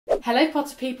Hello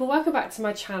Potter people, welcome back to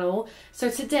my channel. So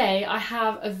today I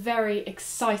have a very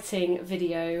exciting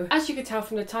video. As you can tell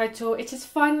from the title, it is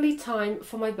finally time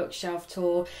for my bookshelf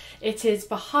tour. It is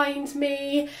behind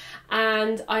me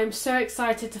and I'm so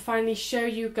excited to finally show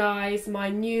you guys my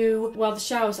new, well, the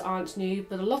shelves aren't new,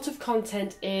 but a lot of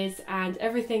content is, and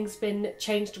everything's been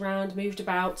changed around, moved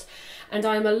about, and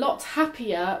I'm a lot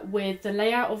happier with the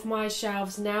layout of my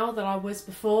shelves now than I was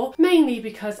before, mainly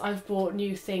because I've bought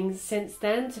new things since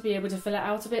then to be able to fill it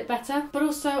out a bit better, but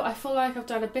also I feel like I've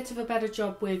done a bit of a better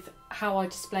job with how I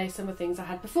display some of the things I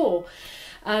had before.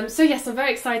 So yes, I'm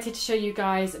very excited to show you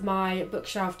guys my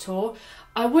bookshelf tour.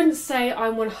 I wouldn't say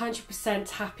I'm 100%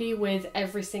 happy with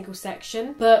every single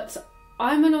section, but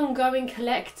I'm an ongoing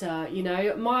collector, you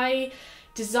know. My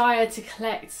desire to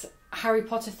collect Harry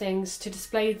Potter things, to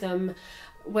display them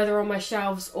whether on my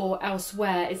shelves or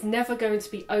elsewhere, is never going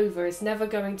to be over, it's never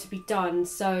going to be done.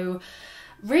 So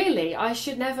really, I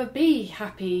should never be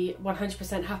happy,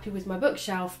 100% happy with my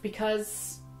bookshelf,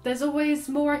 because there's always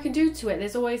more I can do to it.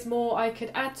 There's always more I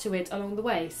could add to it along the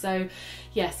way. So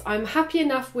yes, I'm happy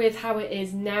enough with how it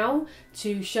is now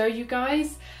to show you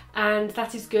guys, and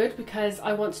that is good because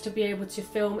I want to be able to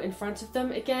film in front of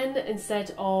them again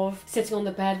instead of sitting on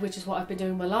the bed, which is what I've been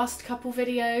doing my last couple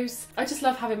videos. I just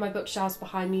love having my bookshelves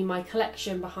behind me, my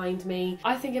collection behind me.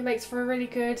 I think it makes for a really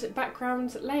good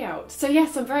background layout. So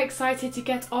yes, I'm very excited to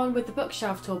get on with the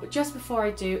bookshelf tour, but just before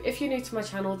I do, if you're new to my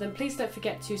channel, then please don't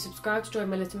forget to subscribe to join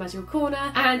my little magical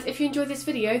corner, and if you enjoyed this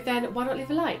video, then why not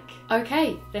leave a like?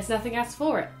 Okay, there's nothing else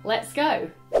for it. Let's go!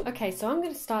 Okay, so I'm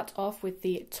going to start off with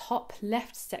the top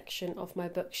left section of my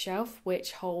bookshelf,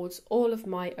 which holds all of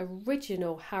my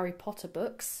original Harry Potter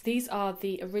books. These are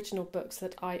the original books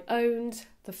that I owned,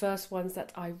 the first ones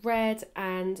that I read,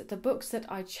 and the books that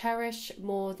I cherish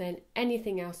more than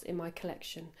anything else in my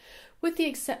collection. With the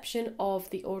exception of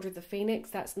The Order of the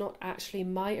Phoenix, that's not actually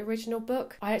my original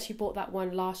book. I actually bought that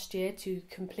one last year to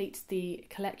complete the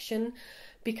collection,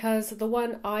 because the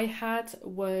one I had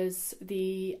was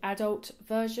the adult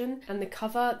version, and the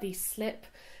cover, the slip,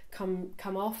 come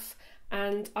off,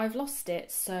 and I've lost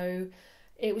it. So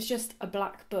it was just a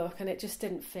black book and it just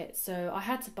didn't fit, so I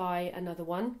had to buy another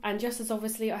one, and just as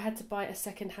obviously I had to buy a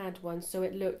second-hand one so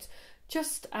it looked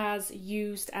just as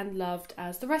used and loved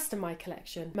as the rest of my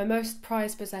collection. My most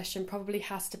prized possession probably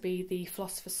has to be the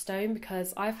Philosopher's Stone,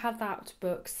 because I've had that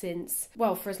book since,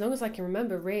 well, for as long as I can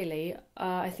remember really.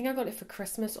 I think I got it for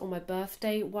Christmas or my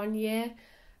birthday one year.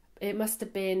 It must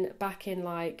have been back in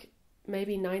like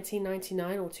maybe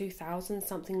 1999 or 2000,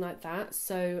 something like that.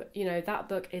 So, you know, that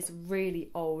book is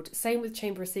really old. Same with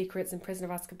Chamber of Secrets and Prisoner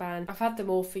of Azkaban. I've had them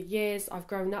all for years, I've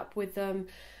grown up with them.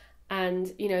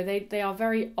 And, you know, they are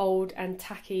very old and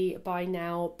tacky by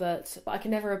now, but I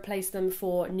can never replace them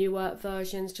for newer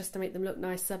versions just to make them look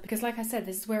nicer. Because like I said,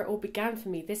 this is where it all began for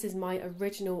me. This is my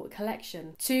original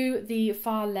collection. To the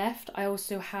far left, I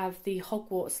also have the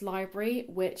Hogwarts Library,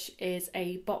 which is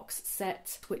a box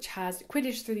set which has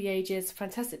Quidditch Through the Ages,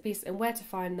 Fantastic Beasts and Where to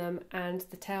Find Them, and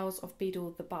The Tales of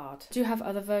Beedle the Bard. I do have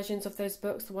other versions of those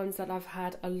books, the ones that I've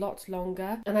had a lot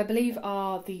longer, and I believe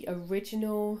are the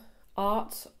original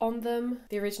art on them,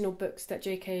 the original books that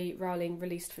J.K. Rowling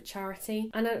released for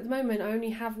charity. And at the moment I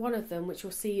only have one of them, which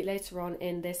we'll see later on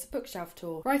in this bookshelf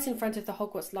tour. Right in front of the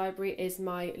Hogwarts Library is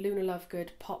my Luna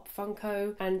Lovegood Pop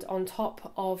Funko, and on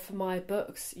top of my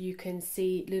books you can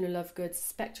see Luna Lovegood's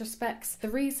Spectre Specs. The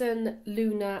reason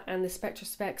Luna and the Spectre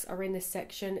Specs are in this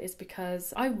section is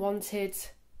because I wanted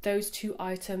those two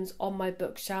items on my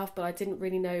bookshelf, but I didn't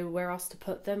really know where else to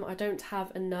put them. I don't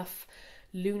have enough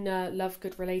Luna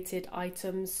Lovegood related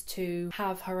items to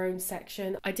have her own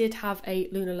section. I did have a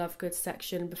Luna Lovegood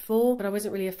section before, but I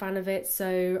wasn't really a fan of it,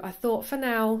 so I thought for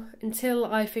now, until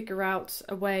I figure out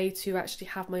a way to actually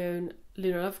have my own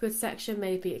Luna Lovegood section,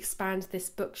 maybe expand this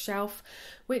bookshelf,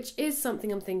 which is something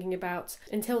I'm thinking about.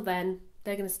 Until then,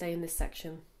 they're going to stay in this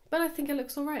section. But I think it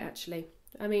looks alright actually.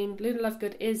 I mean, Luna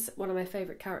Lovegood is one of my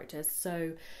favourite characters,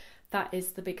 so that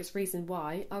is the biggest reason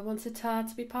why I wanted her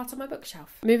to be part of my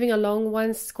bookshelf. Moving along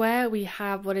one square, we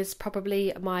have what is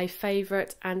probably my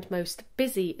favourite and most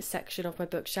busy section of my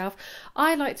bookshelf.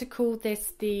 I like to call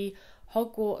this the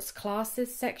Hogwarts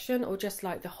classes section, or just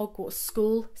like the Hogwarts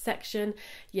school section.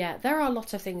 Yeah, there are a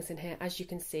lot of things in here, as you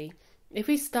can see. If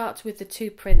we start with the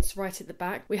two prints right at the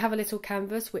back, we have a little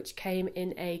canvas which came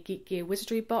in a Geek Gear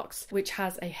Wizardry box, which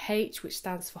has a H which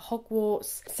stands for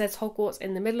Hogwarts. It says Hogwarts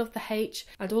in the middle of the H,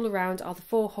 and all around are the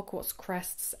 4 Hogwarts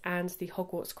crests and the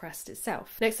Hogwarts crest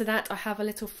itself. Next to that I have a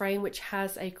little frame which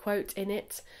has a quote in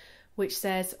it which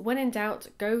says, "When in doubt,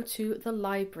 go to the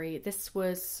library." This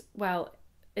was, well,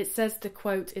 it says the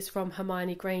quote is from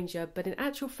Hermione Granger, but in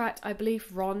actual fact, I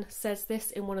believe Ron says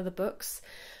this in one of the books.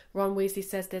 Ron Weasley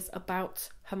says this about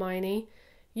Hermione.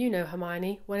 You know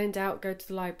Hermione, when in doubt, go to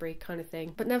the library kind of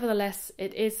thing. But nevertheless,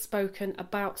 it is spoken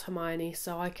about Hermione,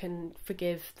 so I can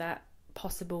forgive that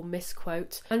possible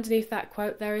misquote. Underneath that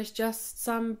quote, there is just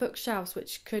some bookshelves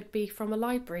which could be from a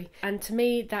library. And to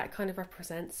me, that kind of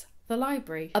represents the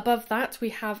library. Above that, we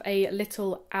have a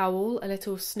little owl, a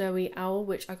little snowy owl,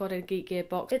 which I got in a Geek Gear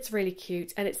box. It's really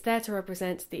cute, and it's there to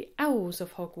represent the owls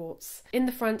of Hogwarts. In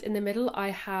the front, in the middle,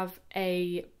 I have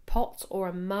a pot or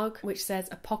a mug which says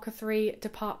Apothecary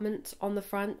Department on the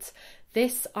front.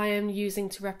 This I am using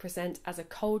to represent as a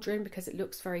cauldron because it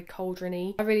looks very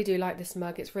cauldron-y. I really do like this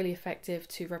mug. It's really effective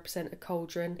to represent a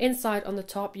cauldron. Inside on the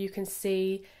top, you can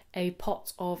see a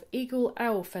pot of eagle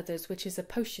owl feathers, which is a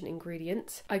potion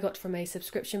ingredient I got from a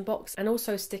subscription box, and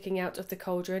also sticking out of the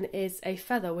cauldron is a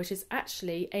feather which is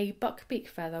actually a buckbeak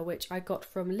feather which I got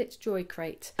from Litjoy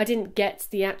Crate. I didn't get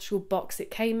the actual box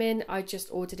it came in, I just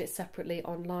ordered it separately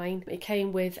online. It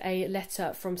came with a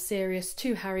letter from Sirius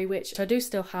to Harry, which I do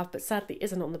still have but sadly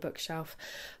isn't on the bookshelf.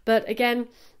 But again,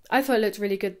 I thought it looked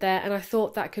really good there, and I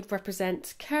thought that could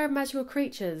represent Care of Magical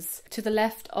Creatures. To the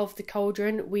left of the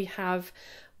cauldron we have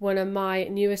one of my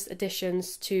newest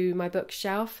additions to my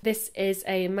bookshelf. This is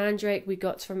a mandrake we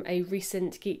got from a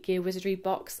recent Geek Gear Wizardry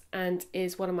box and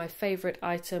is one of my favourite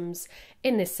items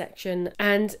in this section.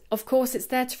 And of course it's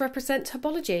there to represent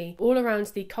herbology. All around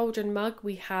the cauldron mug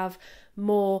we have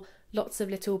lots of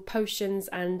little potions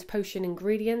and potion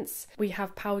ingredients. We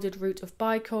have powdered root of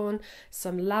bicorn,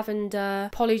 some lavender,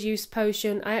 polyjuice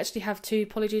potion. I actually have 2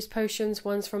 polyjuice potions.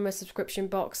 One's from a subscription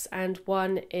box and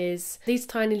one is these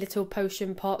tiny little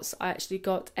potion pots I actually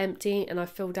got empty and I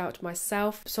filled out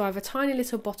myself. So I have a tiny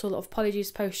little bottle of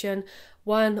polyjuice potion,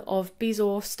 one of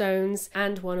bezoar stones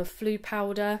and one of flue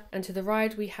powder, and to the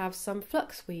right we have some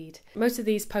fluxweed. Most of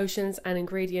these potions and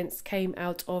ingredients came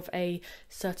out of a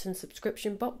certain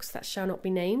subscription box that shall not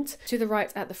be named. To the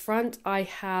right at the front I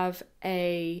have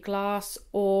a glass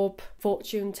orb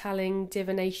fortune telling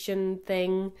divination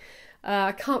thing.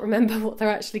 I can't remember what they're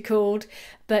actually called,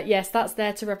 but yes, that's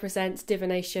there to represent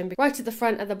divination. Right at the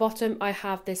front at the bottom I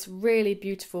have this really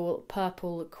beautiful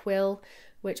purple quill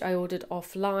which I ordered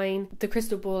offline. The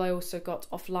crystal ball I also got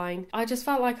offline. I just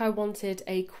felt like I wanted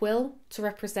a quill to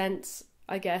represent,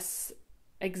 I guess,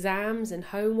 exams and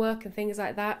homework and things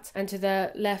like that. And to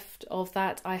the left of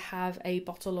that I have a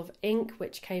bottle of ink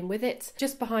which came with it.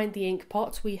 Just behind the ink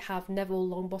pot we have Neville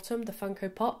Longbottom, the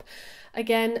Funko Pop.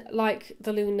 Again, like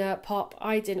the Luna Pop,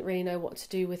 I didn't really know what to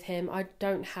do with him. I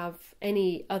don't have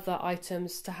any other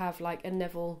items to have like a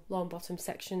Neville Longbottom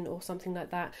section or something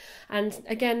like that. And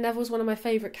again, Neville's one of my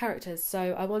favourite characters,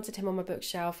 so I wanted him on my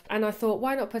bookshelf, and I thought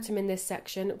why not put him in this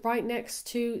section right next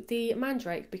to the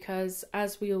Mandrake, because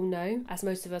as we all know, as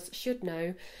most of us should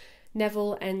know,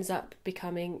 Neville ends up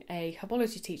becoming a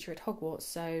herbology teacher at Hogwarts,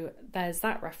 so there's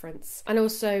that reference. And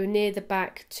also near the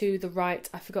back to the right,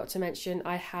 I forgot to mention,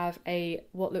 I have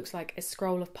what looks like a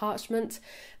scroll of parchment.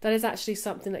 That is actually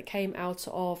something that came out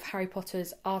of Harry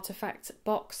Potter's artifact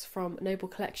box from Noble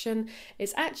Collection.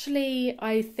 It's actually,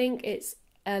 I think it's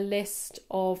a list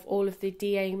of all of the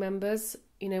DA members,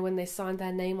 you know, when they signed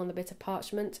their name on the bit of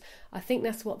parchment. I think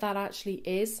that's what that actually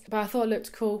is. But I thought it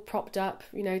looked cool propped up,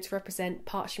 you know, to represent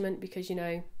parchment, because, you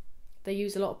know, they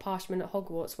use a lot of parchment at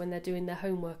Hogwarts when they're doing their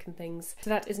homework and things. So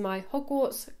that is my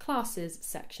Hogwarts classes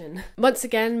section. Once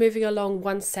again, moving along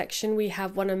one section, we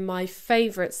have one of my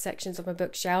favourite sections of my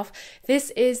bookshelf. This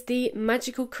is the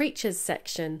Magical Creatures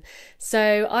section.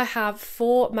 So I have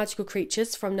 4 magical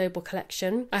creatures from Noble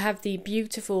Collection. I have the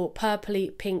beautiful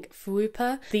purpley pink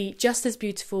Fwooper, the just as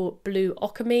beautiful blue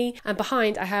Occamy, and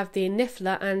behind I have the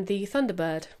Niffler and the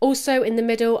Thunderbird. Also in the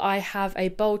middle I have a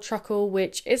Bold Truckle,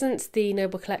 which isn't the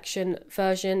Noble Collection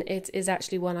version, it is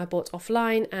actually one I bought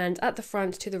offline. And at the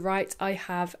front to the right I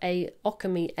have a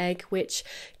Occamy egg which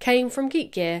came from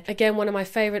Geek Gear. Again, one of my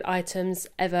favourite items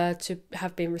ever to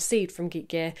have been received from Geek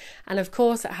Gear, and of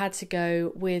course it had to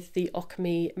go with the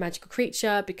Occamy magical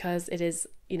creature because it is,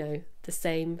 you know, the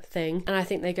same thing, and I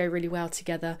think they go really well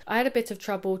together. I had a bit of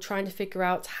trouble trying to figure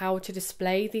out how to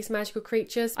display these magical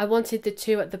creatures. I wanted the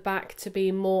 2 at the back to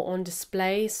be more on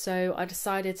display, so I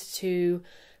decided to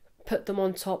put them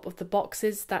on top of the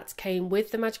boxes that came with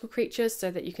the magical creatures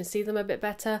so that you can see them a bit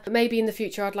better. But maybe in the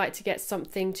future I'd like to get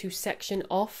something to section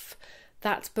off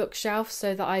that bookshelf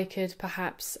so that I could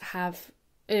perhaps have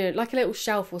like a little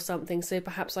shelf or something, so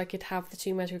perhaps I could have the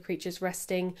two magical creatures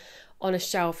resting on a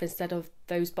shelf instead of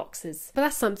those boxes. But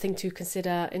that's something to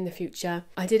consider in the future.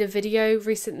 I did a video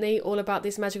recently all about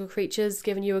these magical creatures,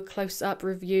 giving you a close-up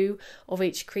review of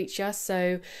each creature,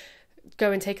 so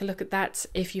go and take a look at that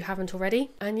if you haven't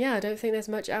already. And yeah, I don't think there's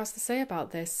much else to say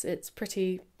about this. It's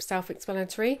pretty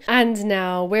self-explanatory. And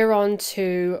now we're on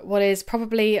to what is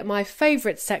probably my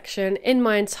favourite section in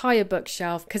my entire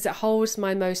bookshelf, because it holds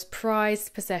my most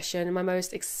prized possession, my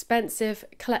most expensive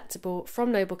collectible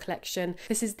from Noble Collection.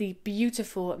 This is the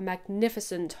beautiful,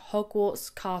 magnificent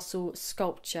Hogwarts Castle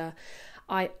sculpture.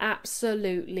 I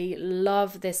absolutely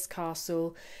love this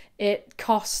castle. It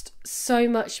cost so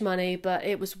much money, but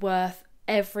it was worth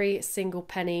every single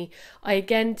penny. I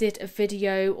again did a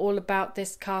video all about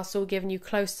this castle, giving you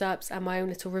close-ups and my own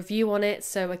little review on it,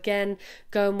 so again,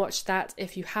 go and watch that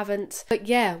if you haven't. But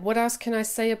yeah, what else can I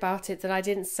say about it that I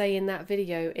didn't say in that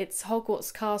video? It's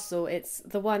Hogwarts Castle. It's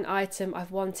the one item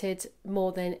I've wanted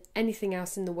more than anything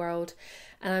else in the world,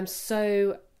 and I'm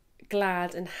so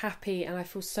glad and happy, and I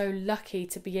feel so lucky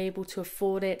to be able to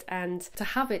afford it and to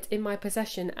have it in my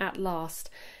possession at last.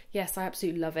 Yes, I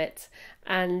absolutely love it,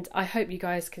 and I hope you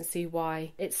guys can see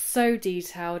why. It's so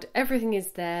detailed. Everything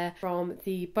is there, from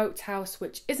the boathouse,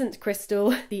 which isn't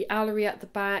crystal, the owlery at the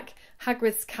back,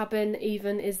 Hagrid's cabin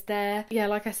even is there. Yeah,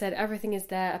 like I said, everything is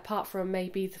there apart from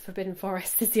maybe the Forbidden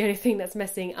Forest is the only thing that's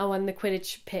missing. Oh, and the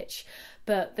Quidditch pitch,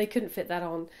 but they couldn't fit that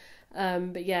on.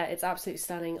 But yeah, it's absolutely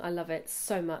stunning. I love it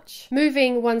so much.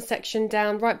 Moving one section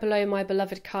down, right below my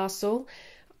beloved castle,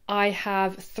 I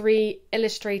have 3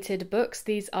 illustrated books.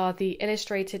 These are the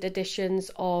illustrated editions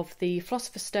of the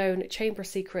Philosopher's Stone, Chamber of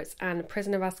Secrets and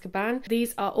Prisoner of Azkaban.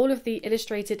 These are all of the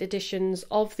illustrated editions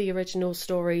of the original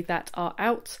story that are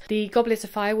out. The Goblet of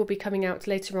Fire will be coming out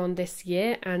later on this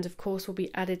year, and of course will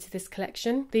be added to this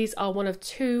collection. These are one of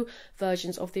 2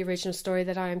 versions of the original story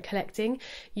that I am collecting.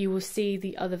 You will see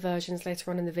the other versions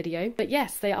later on in the video. But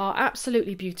yes, they are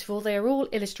absolutely beautiful. They are all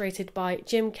illustrated by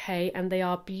Jim Kay, and they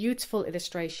are beautiful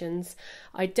illustrations.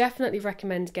 I definitely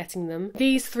recommend getting them.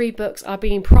 These 3 books are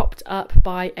being propped up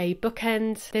by a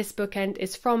bookend. This bookend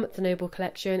is from the Noble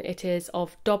Collection. It is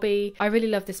of Dobby. I really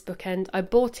love this bookend. I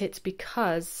bought it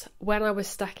because when I was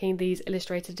stacking these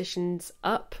illustrated editions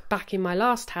up back in my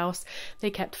last house,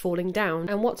 they kept falling down.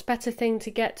 And what's better thing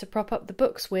to get to prop up the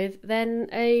books with than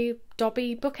a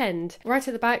Dobby bookend. Right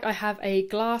at the back I have a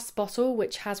glass bottle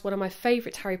which has one of my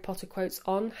favourite Harry Potter quotes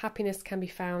on: "Happiness can be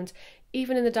found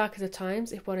even in the darkest of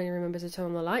times if one only remembers to turn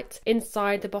on the light."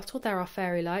 Inside the bottle there are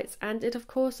fairy lights, and it of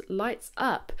course lights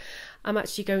up. I'm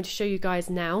actually going to show you guys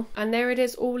now, and there it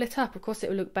is all lit up. Of course it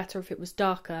would look better if it was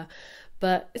darker,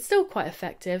 but it's still quite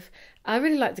effective. I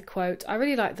really like the quote, I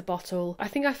really like the bottle. I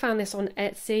think I found this on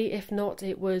Etsy, if not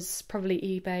it was probably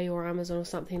eBay or Amazon or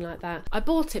something like that. I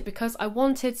bought it because I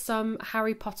wanted some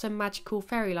Harry Potter magical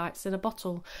fairy lights in a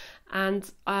bottle,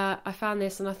 and I found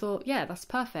this and I thought, yeah, that's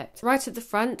perfect. Right at the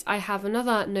front I have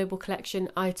another Noble Collection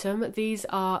item. These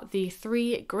are the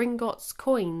 3 Gringotts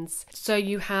coins. So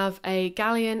you have a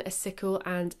galleon, a sickle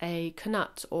and a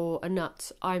knut or a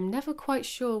nut. I'm never quite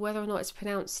sure whether or not it's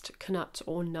pronounced knut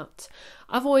or nut.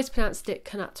 I've always pronounced it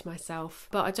knut myself,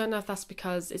 but I don't know if that's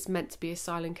because it's meant to be a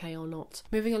silent K or not.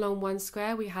 Moving along one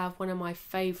square, we have one of my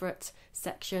favourite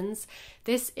sections.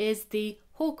 This is the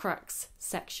Horcrux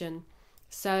section.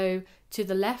 So to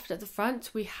the left at the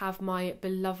front we have my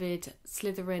beloved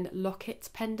Slytherin locket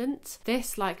pendant.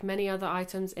 This, like many other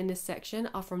items in this section,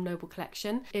 are from Noble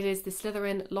Collection. It is the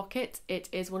Slytherin locket. It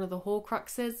is one of the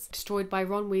Horcruxes destroyed by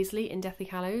Ron Weasley in Deathly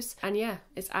Hallows, and yeah,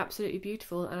 it's absolutely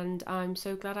beautiful and I'm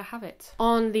so glad I have it.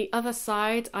 On the other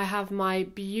side I have my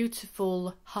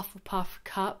beautiful Hufflepuff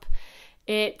cup.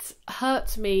 It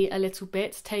hurt me a little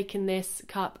bit taking this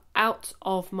cup out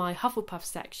of my Hufflepuff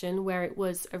section where it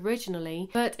was originally,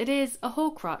 but it is a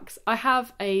Horcrux. I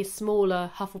have a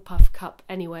smaller Hufflepuff cup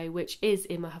anyway, which is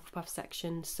in my Hufflepuff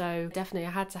section, so definitely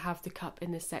I had to have the cup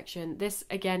in this section. This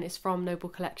again is from Noble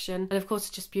Collection, and of course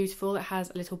it's just beautiful. It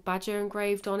has a little badger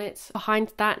engraved on it.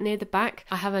 Behind that, near the back,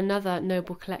 I have another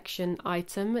Noble Collection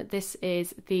item. This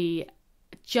is the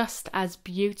just as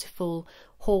beautiful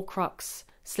Horcrux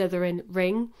Slytherin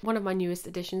ring, one of my newest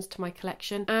additions to my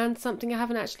collection, and something I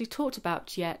haven't actually talked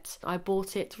about yet. I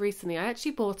bought it recently. I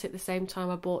actually bought it the same time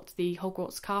I bought the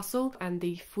Hogwarts Castle and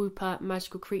the Fwooper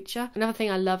magical creature. Another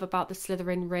thing I love about the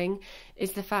Slytherin ring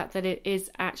is the fact that it is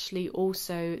actually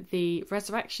also the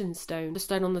Resurrection Stone. The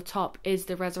stone on the top is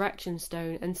the Resurrection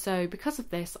Stone, and so because of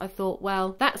this I thought,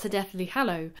 well, that's a Deathly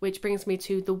Hallow, which brings me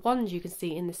to the wand you can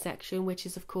see in this section, which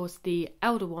is of course the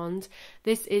Elder Wand.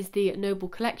 This is the Noble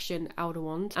Collection Elder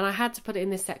Wand. Wand, and I had to put it in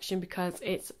this section because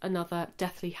it's another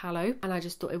Deathly Hallow, and I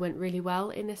just thought it went really well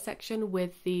in this section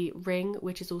with the ring,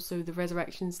 which is also the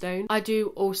Resurrection Stone. I do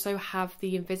also have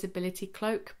the invisibility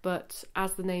cloak, but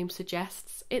as the name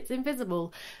suggests, it's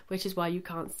invisible, which is why you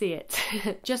can't see it.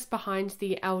 Just behind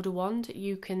the Elder Wand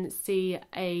you can see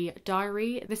a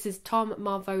diary. This is Tom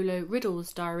Marvolo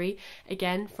Riddle's diary,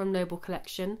 again from Noble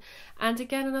Collection, and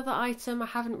again another item I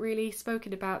haven't really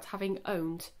spoken about having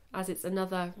owned, as it's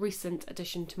another recent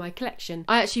addition to my collection.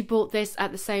 I actually bought this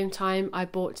at the same time I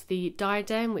bought the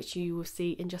diadem, which you will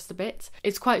see in just a bit.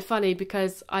 It's quite funny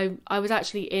because I was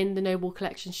actually in the Noble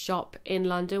Collection shop in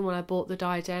London when I bought the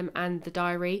diadem and the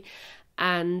diary,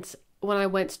 and when I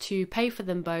went to pay for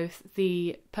them both,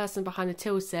 the person behind the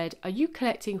till said, "Are you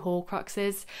collecting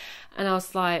Horcruxes?" And I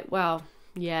was like, well,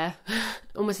 yeah.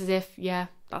 Almost as if, yeah,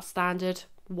 that's standard.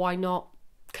 Why not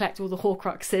collect all the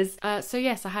Horcruxes? So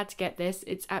yes, I had to get this.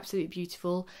 It's absolutely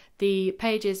beautiful. The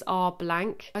pages are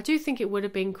blank. I do think it would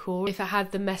have been cool if it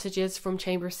had the messages from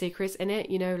Chamber of Secrets in it,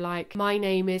 you know, like, "My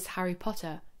name is Harry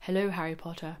Potter. Hello, Harry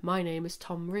Potter. My name is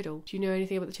Tom Riddle. Do you know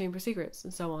anything about the Chamber of Secrets?"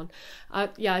 and so on.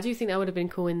 Yeah, I do think that would have been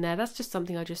cool in there. That's just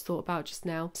something I just thought about just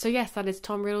now. So yes, that is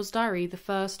Tom Riddle's diary, the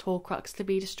first Horcrux to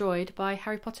be destroyed by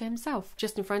Harry Potter himself.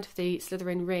 Just in front of the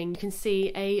Slytherin ring, you can see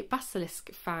a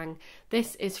basilisk fang.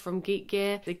 This is from Geek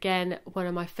Gear. Again, one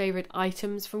of my favourite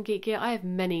items from Geek Gear. I have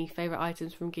many favourite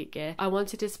items from Geek Gear. I wanted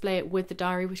to display it with the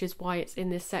diary, which is why it's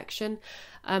in this section,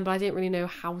 but I didn't really know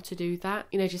how to do that.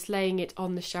 You know, just laying it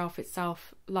on the shelf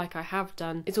itself like I have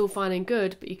done, it's all fine and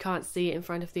good, but you can't see it in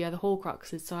front of the other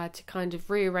Horcruxes, so I had to kind of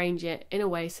rearrange it in a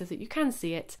way so that you can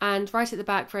see it. And right at the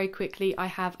back, very quickly, I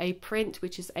have a print,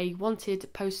 which is a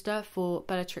wanted poster for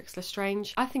Bellatrix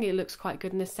Lestrange. I think it looks quite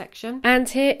good in this section. And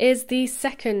here is the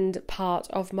second part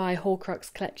of my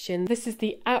Horcrux collection. This is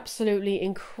the absolutely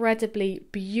incredibly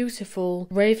beautiful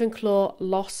Ravenclaw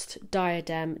Lost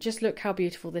Diadem. Just look how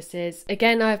beautiful this is.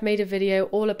 Again, I've made a video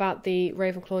all about the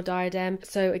Ravenclaw diadem,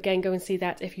 so again, go and see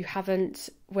that if you haven't,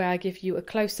 where I give you a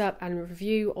close-up and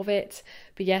review of it.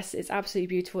 But yes, it's absolutely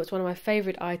beautiful. It's one of my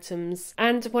favourite items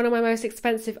and one of my most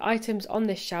expensive items on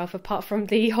this shelf, apart from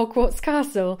the Hogwarts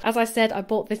Castle. As I said, I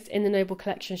bought this in the Noble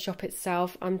Collection shop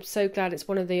itself. I'm so glad it's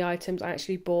one of the items I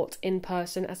actually bought in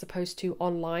person as opposed to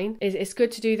online. It's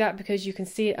good to do that because you can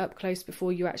see it up close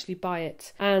before you actually buy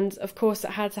it. And of course,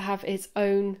 it had to have its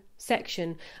own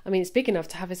section. I mean, it's big enough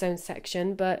to have its own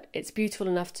section, but it's beautiful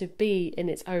enough to be in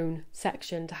its own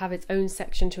section, to have its own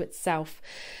section to itself.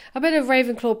 A bit of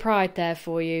Ravenclaw pride there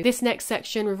for you. This next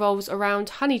section revolves around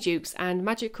honeydukes and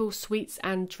magical sweets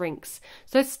and drinks.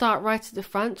 So let's start right at the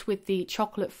front with the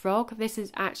chocolate frog. This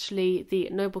is actually the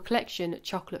Noble Collection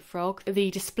chocolate frog, the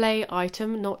display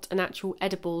item, not an actual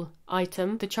edible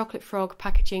item. The chocolate frog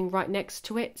packaging right next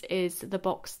to it is the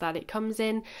box that it comes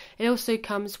in. It also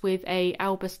comes with a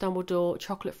Albus Dumbledore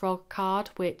chocolate frog card,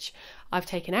 which I've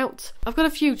taken out. I've got a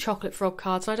few chocolate frog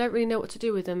cards, so I don't really know what to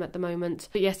do with them at the moment.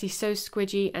 But yes, he's so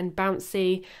squidgy and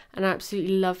bouncy, and I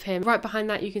absolutely love him. Right behind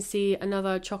that, you can see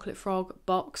another chocolate frog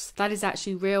box. That is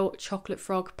actually real chocolate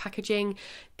frog packaging.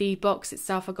 The box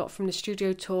itself I got from the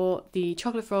studio tour. The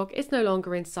chocolate frog is no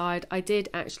longer inside. I did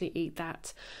actually eat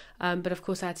that. But of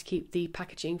course I had to keep the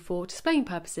packaging for displaying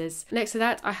purposes. Next to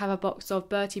that, I have a box of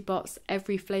Bertie Bott's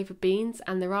Every Flavour beans,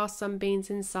 and there are some beans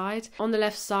inside. On the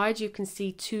left side, you can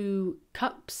see 2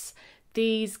 cups.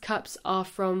 These cups are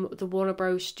from the Warner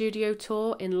Bros. Studio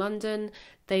tour in London.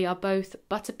 They are both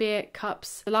butterbeer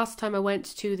cups. The last time I went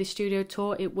to the studio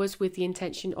tour, it was with the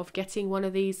intention of getting one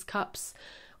of these cups,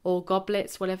 or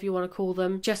goblets, whatever you want to call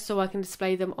them, just so I can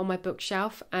display them on my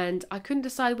bookshelf, and I couldn't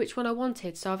decide which one I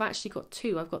wanted, so I've actually got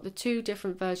 2. I've got the 2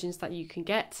 different versions that you can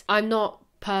get. I'm not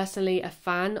personally a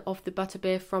fan of the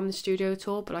butterbeer from the studio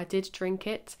tour, but I did drink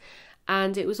it,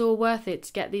 and it was all worth it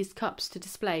to get these cups to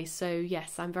display, so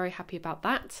yes, I'm very happy about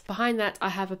that. Behind that, I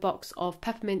have a box of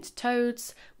peppermint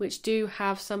toads, which do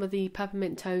have some of the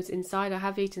peppermint toads inside. I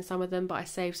have eaten some of them, but I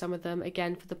saved some of them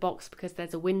again for the box because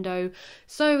there's a window,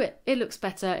 so it looks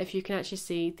better if you can actually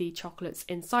see the chocolates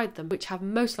inside them, which have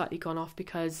most likely gone off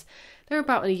because they're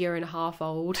about 1.5 years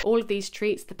old. All of these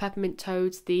treats, the peppermint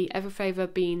toads, the Every Flavour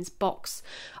beans box,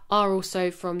 are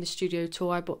also from the studio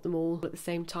tour. I bought them all at the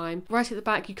same time. Right at the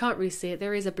back, you can't really see it,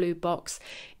 there is a blue box.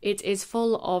 It is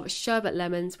full of sherbet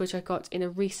lemons, which I got in a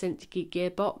recent Geek Gear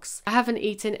box. I haven't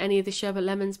eaten any of the sherbet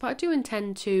lemons, but I do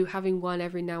intend to having one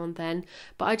every now and then.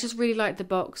 But I just really like the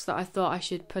box that I thought I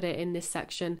should put it in this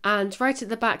section. And right at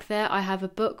the back there, I have a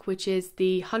book, which is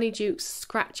the Honeydukes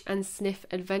Scratch and Sniff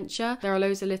Adventure. There are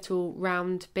loads of little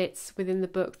round bits within the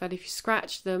book that if you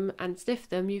scratch them and sniff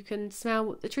them, you can smell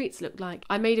what the treats look like.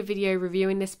 I made a video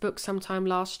reviewing this book sometime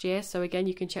last year, so again,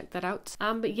 you can check that out.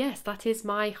 But yes, that is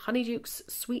my Honeydukes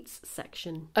Sweets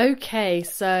section. Okay,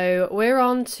 so we're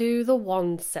on to the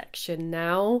wand section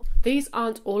now. These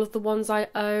aren't all of the wands I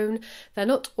own. They're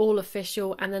not all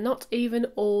official, and they're not even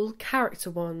all character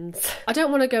wands. I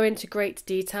don't want to go into great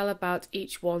detail about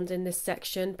each wand in this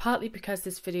section, partly because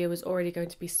this video is already going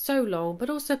to be so long, but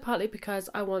also partly because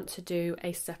I want to do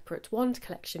a separate wand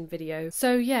collection video.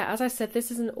 So yeah, as I said,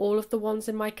 this isn't all of the wands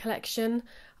in my collection.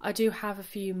 I do have a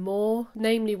few more,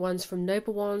 namely ones from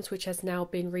Noble Wands, which has now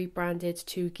been rebranded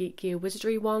to Geek Gear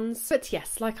Wizardry Wands. But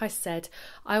yes, like I said,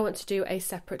 I want to do a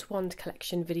separate wand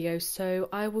collection video, so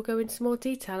I will go into more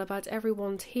detail about every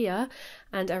wand here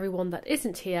and every one that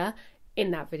isn't here in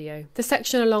that video. The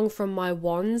section along from my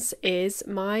wands is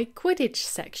my Quidditch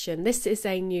section. This is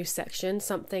a new section,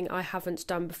 something I haven't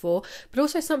done before, but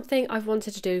also something I've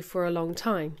wanted to do for a long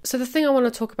time. So the thing I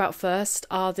want to talk about first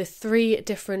are the 3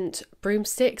 different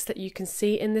broomsticks that you can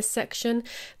see in this section.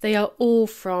 They are all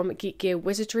from Geek Gear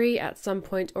Wizardry at some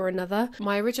point or another.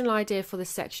 My original idea for this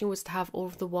section was to have all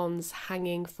of the wands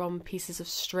hanging from pieces of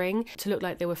string to look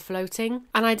like they were floating,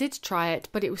 and I did try it,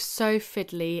 but it was so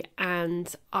fiddly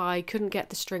and I couldn't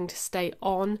get the string to stay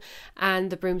on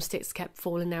and the broomsticks kept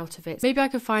falling out of it. Maybe I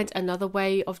could find another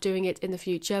way of doing it in the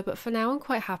future, but for now I'm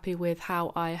quite happy with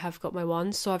how I have got my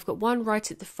wands. So I've got one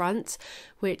right at the front,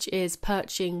 which is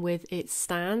perching with its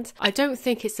stand. I don't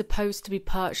think it's supposed to be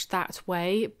perched that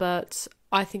way, but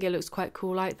I think it looks quite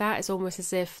cool like that. It's almost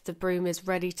as if the broom is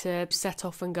ready to set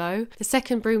off and go. The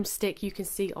second broomstick you can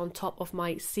see on top of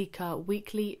my Seeker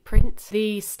Weekly print.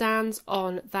 The stands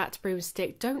on that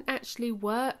broomstick don't actually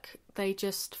work. They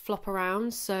just flop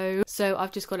around, so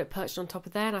I've just got it perched on top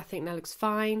of there, and I think that looks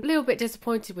fine. A little bit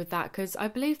disappointed with that because I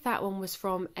believe that one was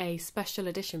from a special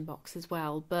edition box as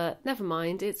well, but never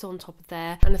mind, it's on top of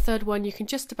there. And the third one you can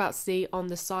just about see on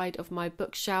the side of my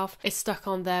bookshelf. It's stuck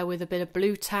on there with a bit of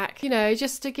blue tack, you know,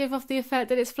 just to give off the effect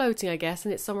that it's floating, I guess,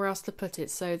 and it's somewhere else to put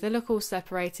it. So they look all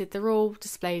separated, they're all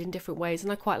displayed in different ways,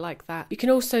 and I quite like that. You can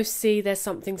also see there's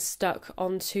something stuck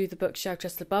onto the bookshelf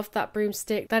just above that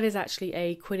broomstick. That is actually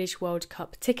a Quidditch World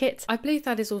Cup ticket. I believe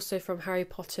that is also from Harry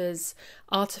Potter's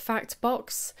artifact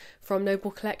box from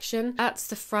Noble Collection. That's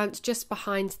the front, just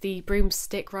behind the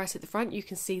broomstick right at the front. You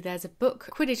can see there's a book,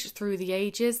 Quidditch Through the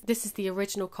Ages. This is the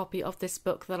original copy of this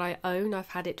book that I own. I've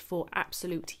had it for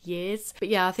absolute years. But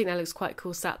yeah, I think that looks quite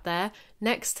cool sat there.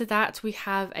 Next to that, we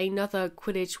have another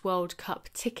Quidditch World Cup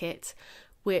ticket,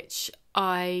 which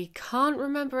I can't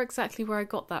remember exactly where I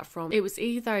got that from. It was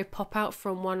either a pop out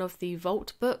from one of the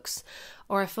Vault books,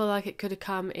 or I feel like it could have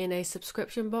come in a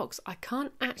subscription box. I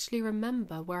can't actually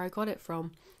remember where I got it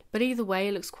from. But either way,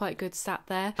 it looks quite good sat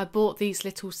there. I bought these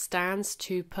little stands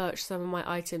to perch some of my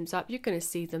items up. You're going to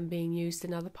see them being used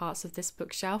in other parts of this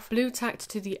bookshelf. Blue tacked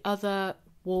to the other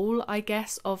wall, I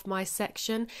guess, of my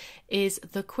section is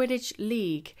the Quidditch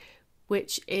League,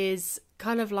 which is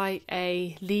kind of like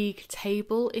a league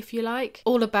table, if you like,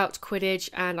 all about Quidditch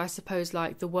and I suppose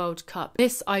like the World Cup.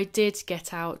 This I did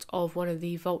get out of one of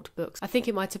the Vault books. I think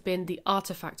it might have been the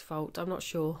Artifact Vault, I'm not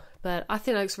sure. But I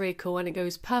think that looks really cool and it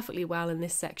goes perfectly well in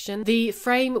this section. The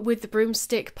frame with the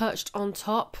broomstick perched on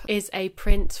top is a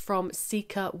print from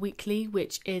Seeker Weekly,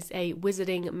 which is a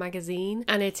wizarding magazine,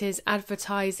 and it is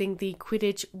advertising the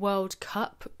Quidditch World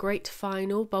Cup Great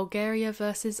Final, Bulgaria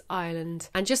versus Ireland.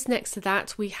 And just next to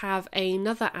that we have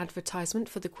another advertisement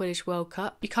for the Quidditch World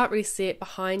Cup. You can't really see it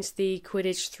behind the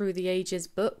Quidditch Through the Ages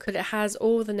book, but it has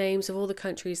all the names of all the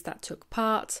countries that took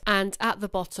part, and at the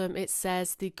bottom it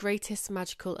says the greatest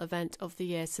magical event of the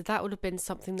year. So that would have been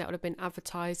something that would have been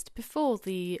advertised before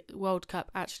the World Cup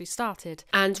actually started.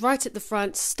 And right at the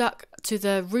front, stuck to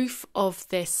the roof of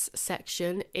this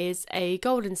section, is a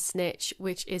golden snitch,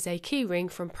 which is a key ring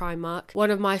from Primark.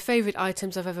 One of my favourite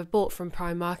items I've ever bought from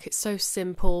Primark. It's so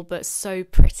simple but so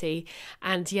pretty,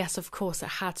 and yes, of course it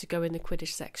had to go in the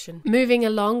Quidditch section. Moving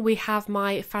along, we have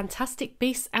my Fantastic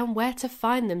Beasts and Where to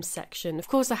Find Them section. Of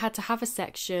course I had to have a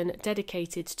section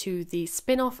dedicated to the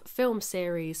spin-off film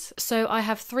series. So I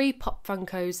have 3 Pop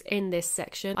Funkos in this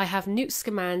section. I have Newt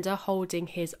Scamander holding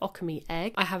his Occamy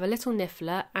egg. I have a little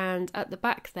Niffler, and at the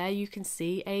back there you can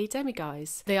see a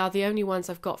Demiguise. They are the only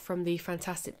ones I've got from the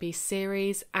Fantastic Beasts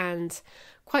series, and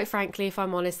quite frankly, if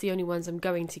I'm honest, the only ones I'm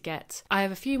going to get. I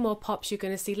have a few more pops you're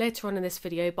going to see later on in this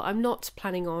video, but I'm not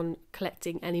planning on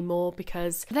collecting any more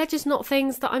because they're just not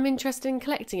things that I'm interested in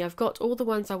collecting. I've got all the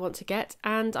ones I want to get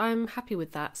and I'm happy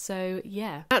with that. So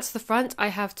yeah. At the front, I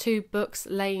have 2 books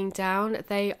laying down.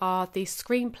 They are the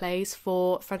screenplays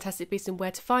for Fantastic Beasts and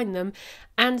Where to Find Them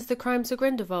and The Crimes of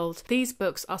Grindelwald. These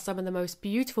books are some of the most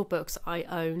beautiful books I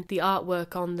own. The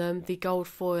artwork on them, the gold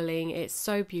foiling, it's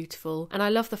so beautiful. And I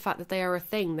love the fact that they are a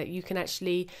thing that you can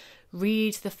actually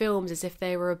read the films as if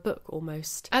they were a book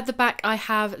almost. At the back I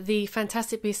have the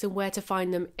Fantastic Beasts and Where to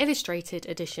Find Them illustrated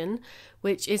edition,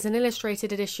 which is an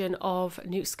illustrated edition of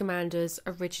Newt Scamander's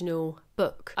original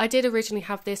book. I did originally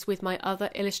have this with my other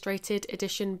illustrated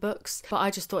edition books, but I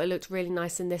just thought it looked really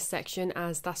nice in this section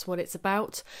as that's what it's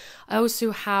about. I also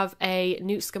have a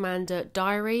Newt Scamander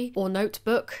diary or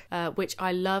notebook, which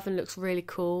I love and looks really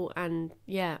cool, and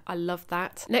yeah, I love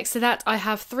that. Next to that I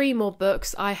have 3 more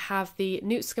books. I have the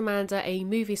Newt Scamander a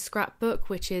movie scrapbook,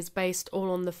 which is based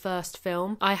all on the first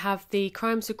film. I have the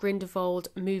Crimes of Grindelwald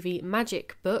movie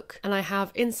magic book, and I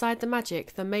have Inside the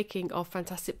Magic, the making of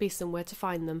Fantastic Beasts and Where to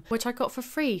Find Them, which I got for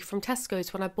free from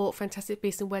Tesco's when I bought Fantastic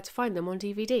Beasts and Where to Find Them on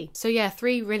DVD. So yeah,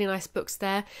 3 really nice books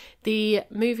there. The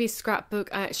movie scrapbook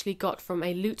I actually got from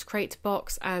a Loot Crate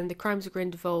box, and the Crimes of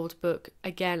Grindelwald book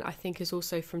again I think is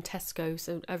also from Tesco's,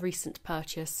 a recent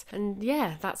purchase. And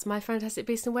yeah, that's my Fantastic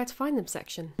Beasts and Where to Find Them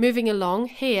section. Moving along,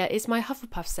 here is my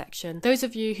Hufflepuff section. Those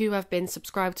of you who have been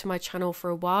subscribed to my channel for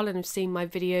a while and have seen my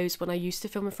videos when I used to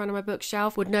film in front of my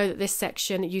bookshelf would know that this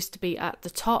section used to be at the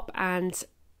top, and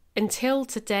until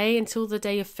today, until the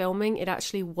day of filming, it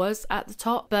actually was at the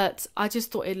top, but I just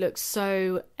thought it looked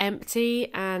so empty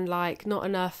and like not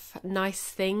enough nice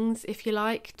things, if you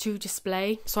like, to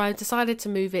display. So I decided to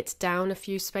move it down a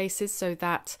few spaces so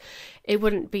that it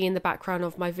wouldn't be in the background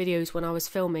of my videos when I was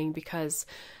filming, because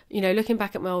you know, looking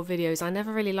back at my old videos, I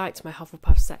never really liked my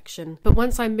Hufflepuff section. But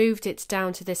once I moved it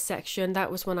down to this section,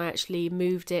 that was when I actually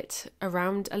moved it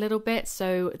around a little bit.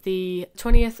 So the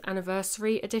 20th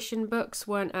anniversary edition books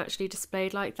weren't actually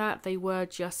displayed like that. They were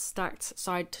just stacked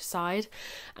side to side.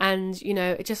 And, you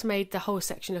know, it just made the whole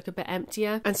section look a bit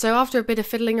emptier. And so after a bit of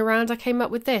fiddling around, I came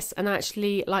up with this, and I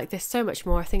actually like this so much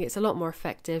more. I think it's a lot more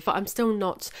effective, but I'm still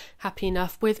not happy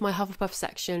enough with my Hufflepuff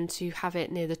section to have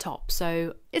it near the top.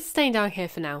 So it's staying down here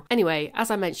for now. Anyway,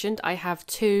 as I mentioned, I have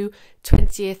 2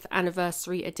 20th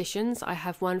anniversary editions. I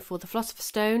have one for the Philosopher's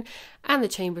Stone and the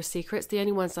Chamber of Secrets, the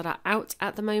only ones that are out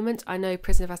at the moment. I know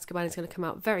Prisoner of Azkaban is going to come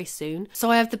out very soon. So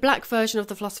I have the black version of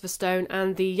the Philosopher's Stone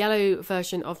and the yellow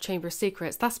version of Chamber of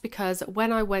Secrets. That's because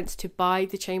when I went to buy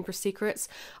the Chamber of Secrets,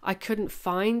 I couldn't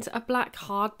find a black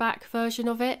hardback version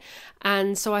of it.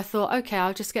 And so I thought, okay,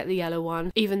 I'll just get the yellow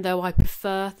one, even though I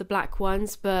prefer the black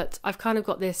ones. But I've kind of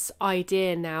got this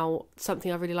idea now,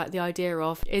 something I really like the idea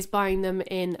of, is buying them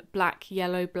in black,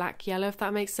 yellow, if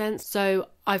that makes sense. So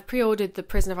I've pre-ordered the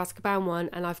Prisoner of Azkaban one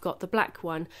and I've got the black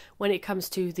one. When it comes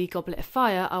to the Goblet of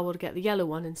Fire, I will get the yellow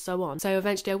one, and so on. So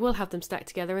eventually I will have them stacked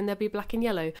together and they'll be black and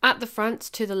yellow. At the front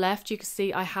to the left, you can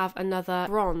see I have another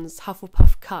bronze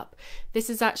Hufflepuff cup. This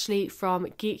is actually from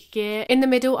Geek Gear. In the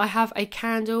middle, I have a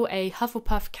candle, a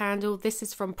Hufflepuff candle. This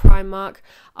is from Primark.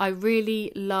 I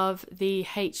really love the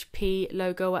HP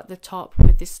logo at the top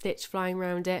with this stitch flying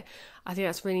around it. I think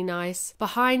that's really nice.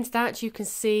 Behind that, you can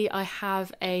see I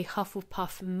have a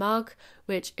Hufflepuff mug,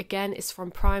 which again is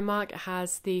from Primark. It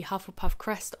has the Hufflepuff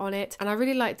crest on it, and I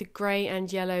really like the grey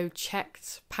and yellow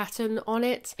checked pattern on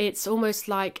it. It's almost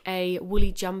like a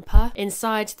woolly jumper.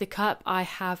 Inside the cup, I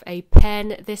have a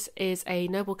pen. This is a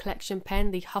Noble Collection pen,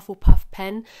 the Hufflepuff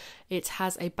pen. It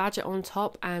has a badger on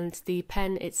top and the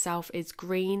pen itself is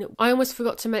green. I almost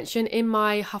forgot to mention, in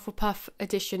my Hufflepuff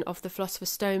edition of the Philosopher's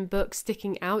Stone book,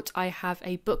 sticking out, I have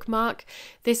a bookmark.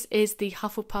 This is the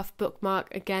Hufflepuff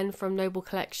bookmark, again from Noble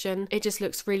Collection. It just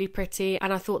looks really pretty,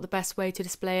 and I thought the best way to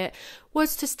display it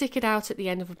was to stick it out at the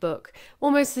end of a book,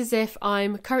 almost as if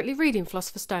I'm currently reading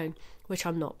Philosopher's Stone, which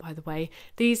I'm not, by the way.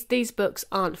 These books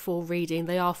aren't for reading,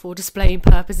 they are for displaying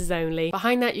purposes only.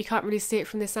 Behind that, you can't really see it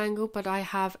from this angle, but I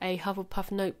have a Hufflepuff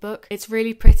notebook. It's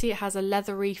really pretty, it has a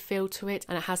leathery feel to it,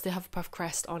 and it has the Hufflepuff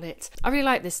crest on it. I really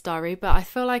like this diary, but I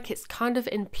feel like it's kind of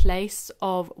in place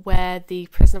of where the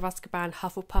Prisoner of Azkaban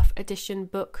Hufflepuff edition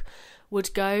book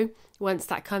would go once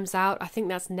that comes out. I think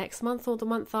that's next month or the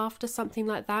month after, something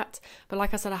like that. But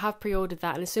like I said, I have pre-ordered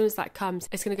that, and as soon as that comes,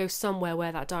 it's going to go somewhere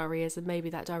where that diary is, and maybe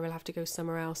that diary will have to go go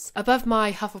somewhere else. Above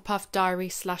my Hufflepuff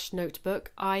diary /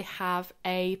 notebook, I have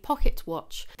a pocket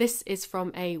watch. This is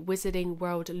from a Wizarding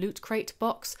World Loot Crate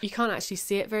box. You can't actually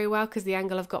see it very well because the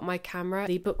angle I've got my camera,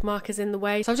 the bookmark is in the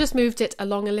way. So I've just moved it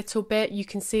along a little bit. You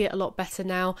can see it a lot better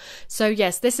now. So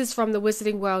yes, this is from the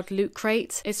Wizarding World Loot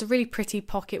Crate. It's a really pretty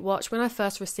pocket watch. When I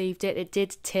first received it, it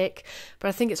did tick, but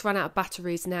I think it's run out of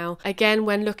batteries now. Again,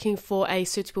 when looking for a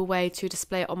suitable way to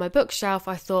display it on my bookshelf,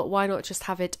 I thought, why not just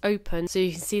have it open so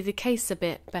you can see the case a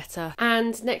bit better.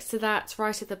 And next to that,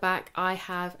 right at the back, I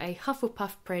have a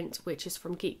Hufflepuff print, which is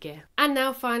from Geek Gear. And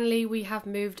now finally, we have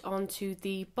moved on to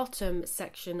the bottom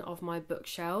section of my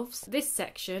bookshelves. This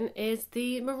section is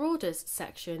the Marauders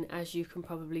section, as you can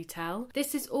probably tell.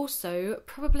 This is also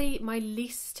probably my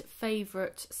least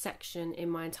favourite section in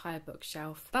my entire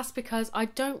bookshelf. That's because I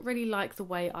don't really like the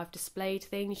way I've displayed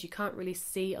things. You can't really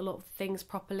see a lot of things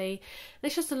properly.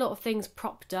 There's just a lot of things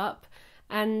propped up,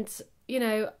 and you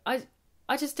know,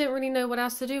 I just didn't really know what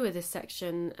else to do with this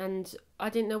section, and I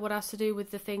didn't know what else to do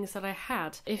with the things that I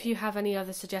had. If you have any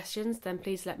other suggestions, then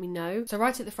please let me know. So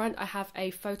right at the front, I have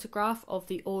a photograph of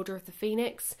the Order of the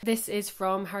Phoenix. This is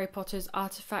from Harry Potter's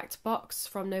artifact box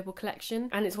from Noble Collection,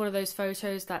 and it's one of those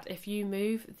photos that if you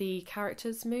move, the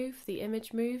characters move, the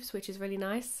image moves, which is really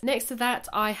nice. Next to that,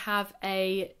 I have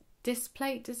a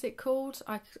displate, is it called?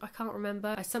 I can't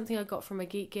remember. It's something I got from a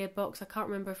Geek Gear box. I can't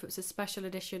remember if it was a special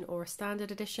edition or a standard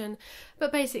edition,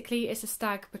 but basically it's a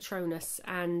stag Patronus,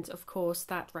 and of course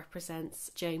that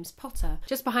represents James Potter.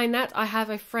 Just behind that, I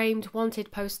have a framed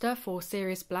wanted poster for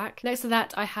Sirius Black. Next to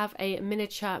that, I have a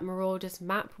miniature Marauders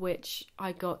map, which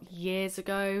I got years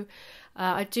ago.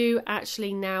 I do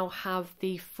actually now have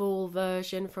the full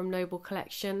version from Noble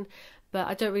Collection, but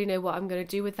I don't really know what I'm going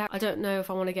to do with that. I don't know if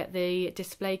I want to get the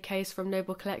display case from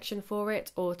Noble Collection for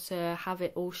it, or to have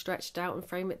it all stretched out and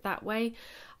frame it that way.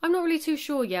 I'm not really too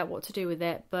sure yet what to do with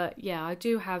it, but yeah, I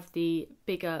do have the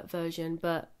bigger version,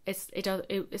 but it's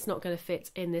not going to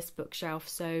fit in this bookshelf,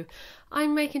 so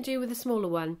I'm making do with the smaller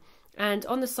one. And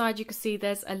on the side, you can see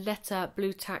there's a letter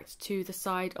blue tacked to the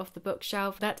side of the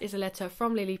bookshelf. That is a letter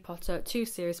from Lily Potter to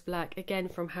Sirius Black, again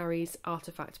from Harry's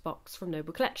artifact box from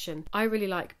Noble Collection. I really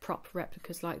like prop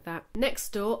replicas like that. Next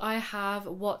door, I have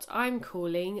what I'm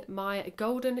calling my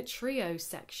Golden Trio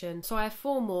section. So I have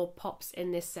 4 more pops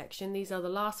in this section. These are the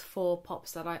last 4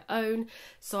 pops that I own.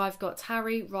 So I've got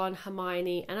Harry, Ron,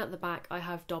 Hermione, and at the back I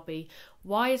have Dobby.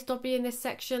 Why is Dobby in this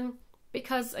section?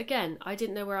 Because, again, I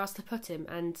didn't know where else to put him,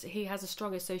 and he has a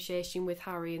strong association with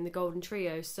Harry in the Golden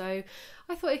Trio, so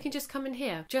I thought he can just come in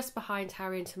here. Just behind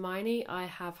Harry and Hermione, I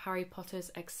have Harry Potter's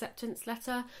acceptance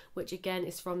letter, which again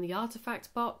is from the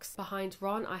artifact box. Behind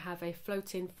Ron, I have a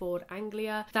floating Ford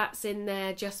Anglia. That's in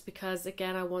there just because,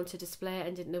 again, I wanted to display it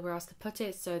and didn't know where else to put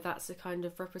it, so that's a kind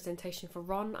of representation for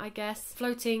Ron, I guess.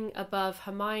 Floating above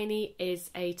Hermione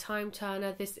is a time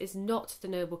turner. This is not the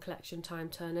Noble Collection time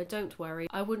turner, don't worry.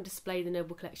 I wouldn't display the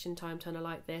Noble Collection time turner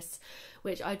like this,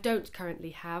 which I don't currently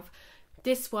have.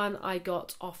 This one I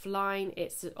got offline.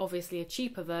 It's obviously a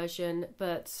cheaper version,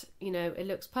 but you know, it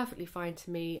looks perfectly fine to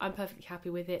me. I'm perfectly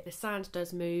happy with it. The sand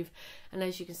does move, and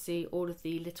as you can see, all of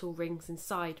the little rings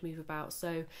inside move about,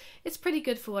 so it's pretty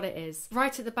good for what it is.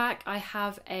 Right at the back, I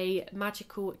have a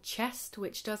magical chest,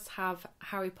 which does have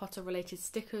Harry Potter related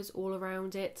stickers all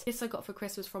around it. This I got for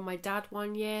Christmas from my dad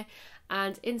one year,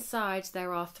 and inside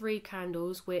there are 3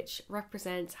 candles which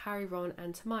represent Harry, Ron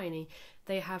and Hermione.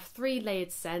 They have 3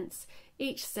 layered scents.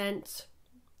 Each scent,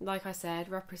 like I said,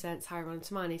 represents Harry, Ron and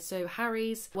Hermione. So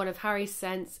one of Harry's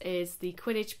scents is the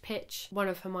Quidditch pitch, one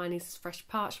of Hermione's is fresh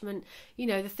parchment. You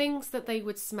know, the things that they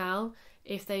would smell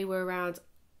if they were around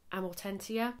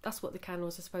Amortentia. That's what the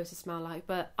candles are supposed to smell like,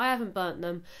 but I haven't burnt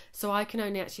them, so I can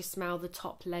only actually smell the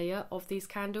top layer of these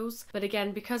candles. But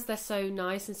again, because they're so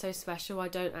nice and so special, I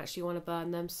don't actually want to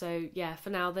burn them, so yeah, for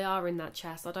now they are in that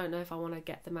chest. I don't know if I want to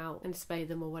get them out and display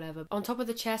them or whatever. On top of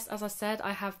the chest, as I said,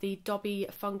 I have the Dobby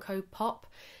Funko Pop.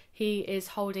 He is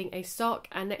holding a sock,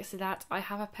 and next to that I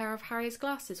have a pair of Harry's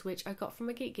glasses, which I got from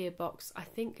a Geek Gear box, I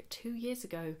think 2 years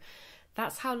ago.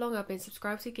 That's how long I've been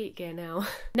subscribed to Geek Gear now.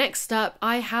 Next up,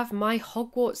 I have my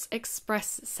Hogwarts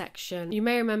Express section. You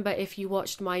may remember if you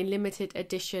watched my limited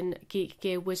edition Geek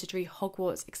Gear Wizardry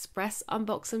Hogwarts Express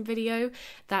unboxing video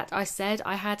that I said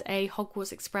I had a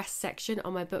Hogwarts Express section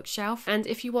on my bookshelf. And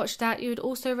if you watched that, you would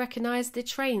also recognise the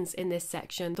trains in this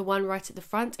section. The one right at the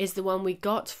front is the one we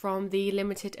got from the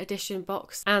limited edition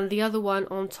box, and the other one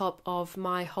on top of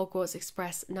my Hogwarts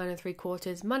Express 9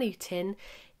 3/4 money tin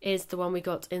is the one we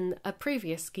got in a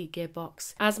previous Geek Gear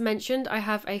box. As mentioned, I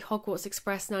have a Hogwarts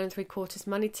Express 9 3/4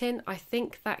 money tin. I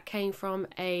think that came from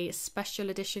a special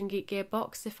edition Geek Gear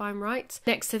box, if I'm right.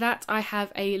 Next to that, I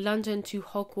have a London to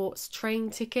Hogwarts train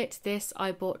ticket. This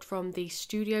I bought from the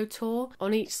studio tour.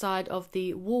 On each side of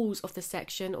the walls of the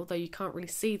section, although you can't really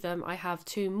see them, I have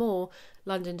two more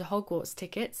London to Hogwarts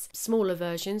tickets, smaller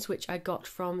versions, which I got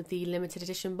from the limited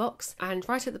edition box. And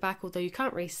right at the back, although you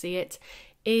can't really see it,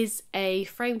 is a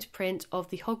framed print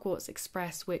of the Hogwarts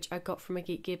Express, which I got from a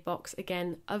Geek Gear box,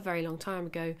 again a very long time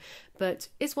ago, but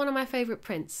it's one of my favourite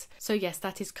prints. So yes,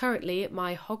 that is currently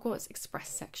my Hogwarts Express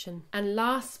section. And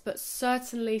last but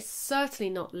certainly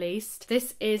not least,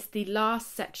 this is the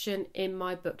last section in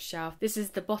my bookshelf. This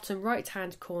is the bottom right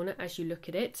hand corner as you look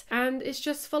at it, and it's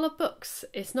just full of books.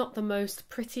 It's not the most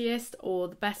prettiest or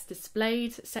the best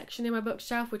displayed section in my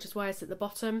bookshelf, which is why it's at the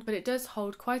bottom, but it does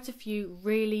hold quite a few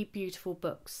really beautiful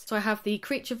books. So I have the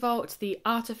Creature Vault, the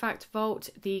Artifact Vault,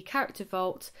 the Character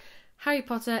Vault, Harry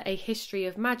Potter, A History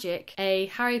of Magic, a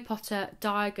Harry Potter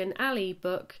Diagon Alley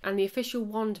book, and the official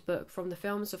wand book from the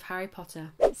films of Harry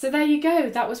Potter. So there you go,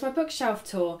 that was my bookshelf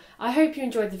tour. I hope you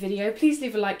enjoyed the video. Please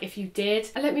leave a like if you did,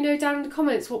 and let me know down in the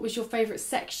comments what was your favourite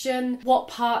section, what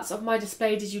parts of my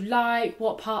display did you like,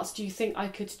 what parts do you think I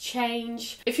could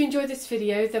change. If you enjoyed this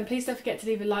video, then please don't forget to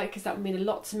leave a like, because that would mean a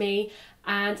lot to me.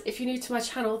 And if you're new to my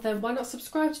channel, then why not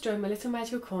subscribe to join my little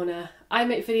magical corner? I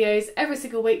make videos every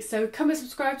single week, so come and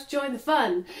subscribe to join the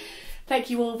fun. Thank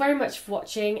you all very much for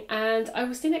watching, and I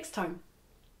will see you next time.